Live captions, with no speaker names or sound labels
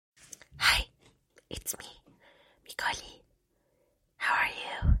It's me, Mikoli. How are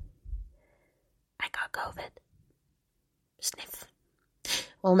you? I got COVID. Sniff.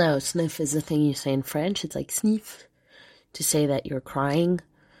 Well, no, sniff is the thing you say in French. It's like sniff. To say that you're crying,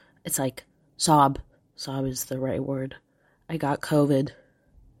 it's like sob. Sob is the right word. I got COVID.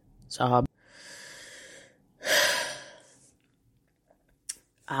 Sob.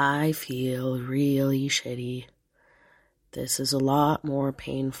 I feel really shitty. This is a lot more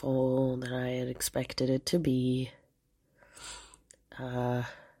painful than I had expected it to be. I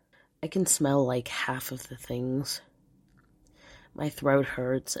can smell like half of the things. My throat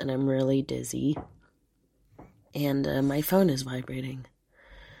hurts and I'm really dizzy. And my phone is vibrating.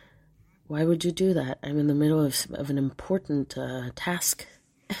 Why would you do that? I'm in the middle of an important task.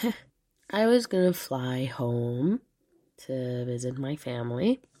 I was gonna fly home to visit my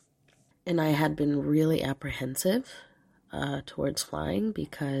family. And I had been really apprehensive towards flying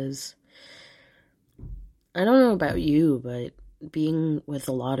because I don't know about you, but being with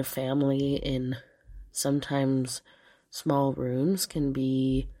a lot of family in sometimes small rooms can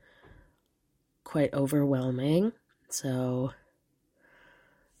be quite overwhelming. So,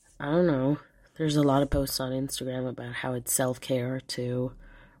 I don't know. There's a lot of posts on Instagram about how it's self-care to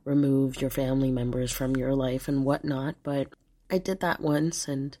remove your family members from your life and whatnot, but I did that once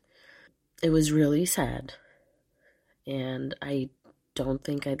and it was really sad. And I don't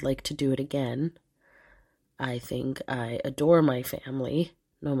think I'd like to do it again. I think I adore my family,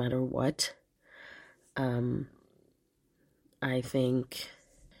 no matter what. I don't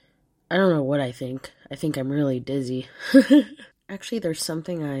know what I think. I think I'm really dizzy. Actually, there's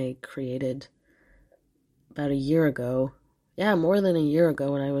something I created about a year ago. Yeah, more than a year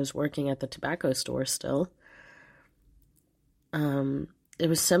ago when I was working at the tobacco store still. It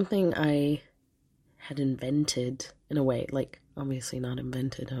was something I had invented in a way. Like, obviously not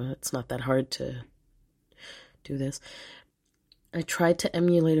invented. It's not that hard to do this. I tried to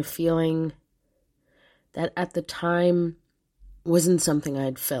emulate a feeling that at the time wasn't something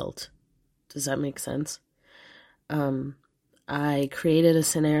I'd felt. Does that make sense? I created a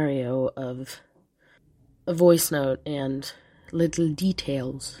scenario of a voice note and little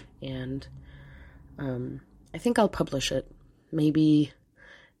details, and I think I'll publish it. Maybe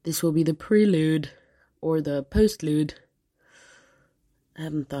this will be the prelude or the postlude. I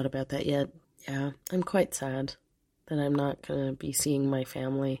haven't thought about that yet. Yeah, I'm quite sad that I'm not gonna be seeing my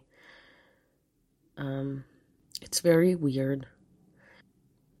family. It's very weird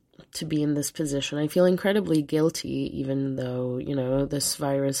to be in this position. I feel incredibly guilty, even though, this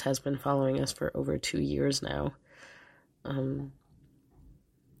virus has been following us for over 2 years now. And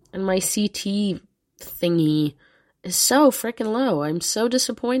my CT thingy is so freaking low. I'm so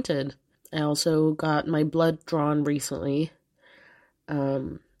disappointed. I also got my blood drawn recently.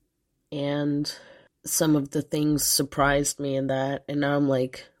 And some of the things surprised me in that. And now I'm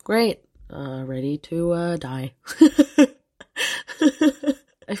like, great, ready to die.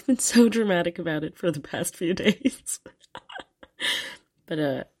 I've been so dramatic about it for the past few days.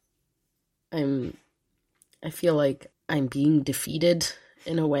 But I feel like I'm being defeated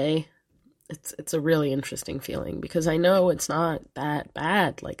in a way. It's a really interesting feeling because I know it's not that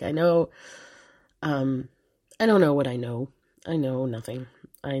bad. Like I know, I don't know what I know. I know nothing.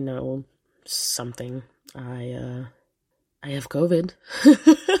 I know something. I have COVID.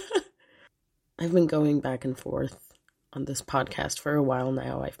 I've been going back and forth on this podcast for a while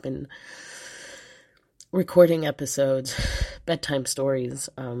now. I've been recording episodes, bedtime stories,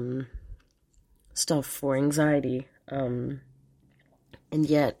 stuff for anxiety, and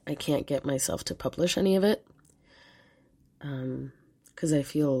yet I can't get myself to publish any of it, because I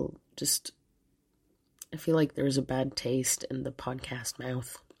feel like there's a bad taste in the podcast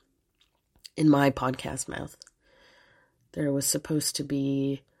mouth, in my podcast mouth. There was supposed to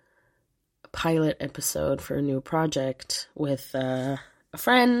be a pilot episode for a new project with a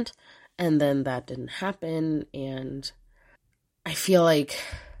friend, and then that didn't happen, and I feel like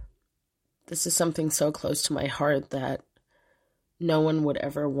this is something so close to my heart that no one would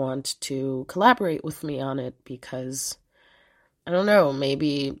ever want to collaborate with me on it because, I don't know,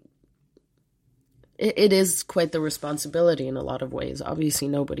 maybe it is quite the responsibility in a lot of ways. Obviously,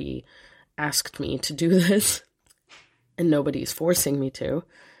 nobody asked me to do this, and nobody's forcing me to.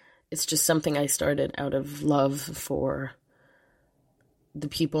 It's just something I started out of love for the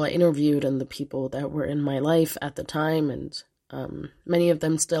people I interviewed and the people that were in my life at the time, and many of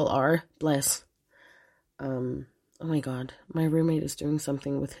them still are, bless. Oh my god, my roommate is doing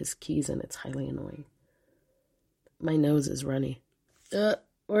something with his keys and it's highly annoying. My nose is runny.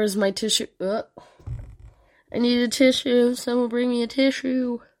 Where's my tissue? I need a tissue. Someone bring me a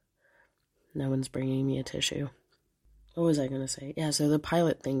tissue. No one's bringing me a tissue. What was I going to say? Yeah, so the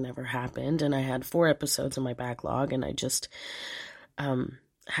pilot thing never happened, and I had 4 episodes in my backlog, and I just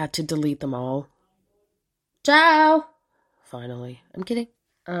had to delete them all. Ciao! Finally. I'm kidding.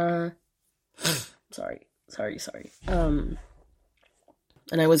 Sorry.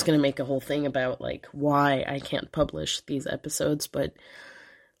 And I was going to make a whole thing about, like, why I can't publish these episodes, but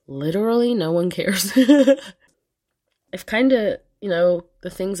literally no one cares. I've kind of, the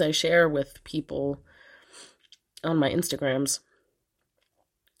things I share with people on my Instagrams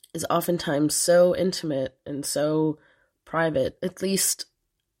is oftentimes so intimate and so private, at least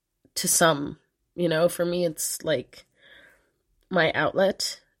to some. For me, it's like my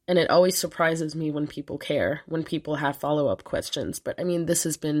outlet. And it always surprises me when people care, when people have follow-up questions. But I mean, this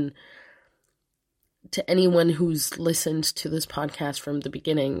has been, to anyone who's listened to this podcast from the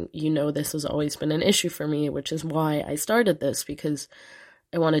beginning, this has always been an issue for me, which is why I started this, because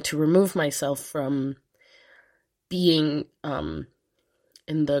I wanted to remove myself from being in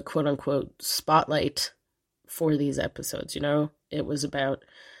the quote-unquote spotlight for these episodes, It was about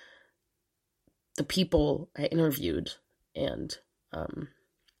the people I interviewed, and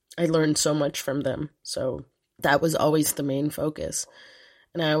I learned so much from them, so that was always the main focus.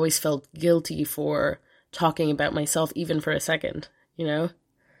 And I always felt guilty for talking about myself even for a second, I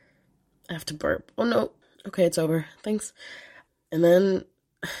have to burp. Oh no. Okay, it's over. Thanks. And then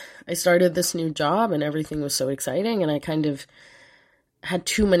I started this new job and everything was so exciting, and I kind of had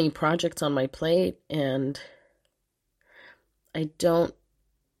too many projects on my plate, and I don't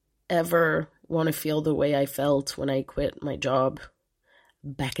ever want to feel the way I felt when I quit my job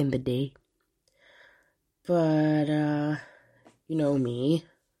back in the day. But, you know me,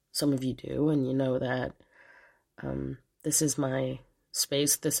 some of you do, and you know that this is my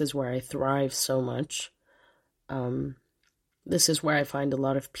space. This is where I thrive so much. This is where I find a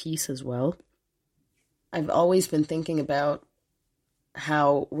lot of peace as well. I've always been thinking about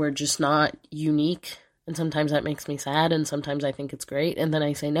how we're just not unique, and sometimes that makes me sad, and sometimes I think it's great, and then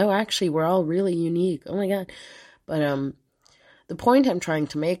I say, no, actually, we're all really unique. Oh my God. But, the point I'm trying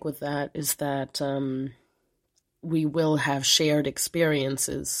to make with that is that we will have shared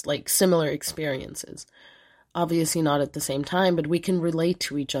experiences, like similar experiences. Obviously not at the same time, but we can relate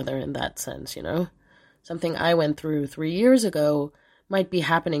to each other in that sense, Something I went through 3 years ago might be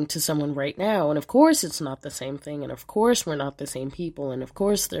happening to someone right now, and of course it's not the same thing, and of course we're not the same people, and of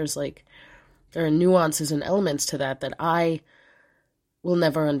course there are nuances and elements to that I will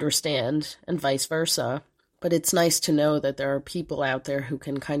never understand, and vice versa. But it's nice to know that there are people out there who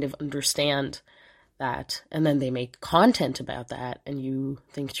can kind of understand that, and then they make content about that, and you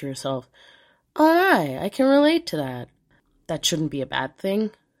think to yourself, oh, I can relate to that. That shouldn't be a bad thing.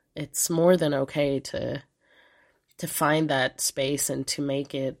 It's more than okay to find that space and to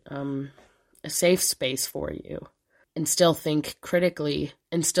make it a safe space for you, and still think critically,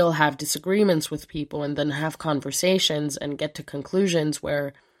 and still have disagreements with people, and then have conversations and get to conclusions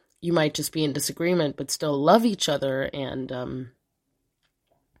where you might just be in disagreement, but still love each other and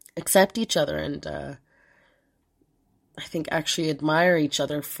accept each other, and I think actually admire each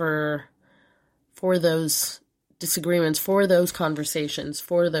other for those disagreements, for those conversations,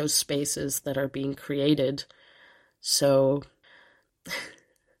 for those spaces that are being created. So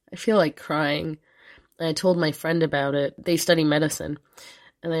I feel like crying. I told my friend about it. They study medicine,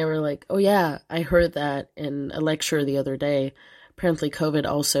 and they were like, oh yeah, I heard that in a lecture the other day. Apparently COVID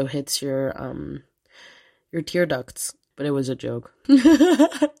also hits your tear ducts, but it was a joke.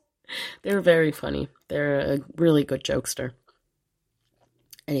 They're very funny. They're a really good jokester.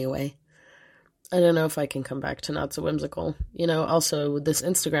 Anyway, I don't know if I can come back to Not So Whimsical. Also, this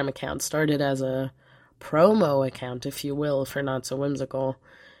Instagram account started as a promo account, if you will, for Not So Whimsical.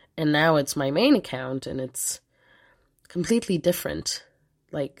 And now it's my main account, and it's completely different.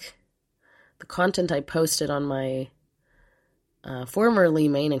 Like, the content I posted on my formerly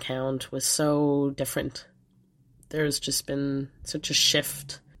main account was so different. There's just been such a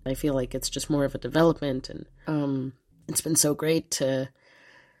shift. I feel like it's just more of a development, and it's been so great to,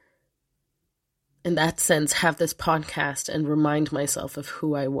 in that sense, have this podcast and remind myself of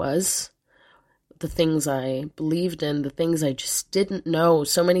who I was, the things I believed in, the things I just didn't know,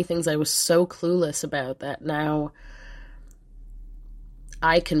 so many things I was so clueless about that now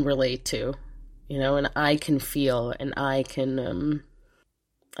I can relate to, and I can feel, and I can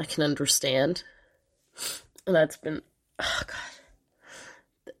understand. And that's been, oh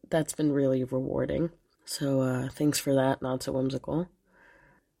God, that's been really rewarding. So thanks for that, Not So Whimsical.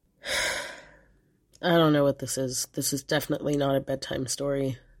 I don't know what this is. This is definitely not a bedtime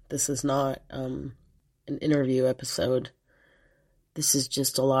story. This is not an interview episode. This is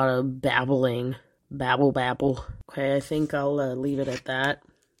just a lot of babbling. Babble. Okay, I think I'll leave it at that.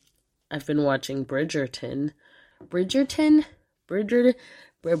 I've been watching Bridgerton.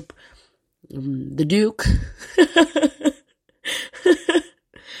 The Duke.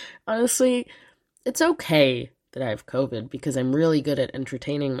 Honestly, it's okay that I have COVID because I'm really good at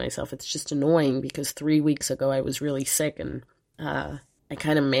entertaining myself. It's just annoying because 3 weeks ago I was really sick and I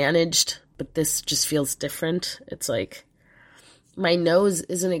kind of managed, but this just feels different. It's like my nose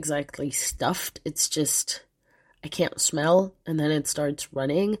isn't exactly stuffed. It's just I can't smell, and then it starts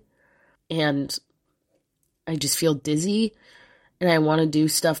running, and I just feel dizzy, and I want to do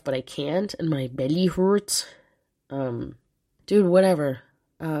stuff, but I can't, and my belly hurts. Dude, whatever.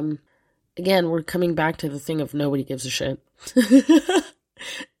 Again, we're coming back to the thing of nobody gives a shit.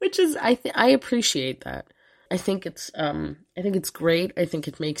 Which is, I appreciate that. I think it's great. I think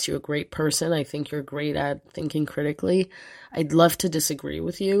it makes you a great person. I think you're great at thinking critically. I'd love to disagree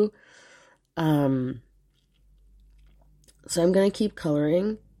with you. So I'm gonna keep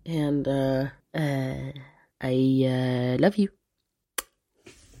coloring, and I love you.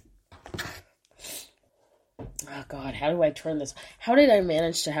 Oh God, how do I turn this? How did I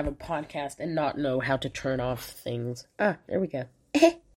manage to have a podcast and not know how to turn off things? There we go.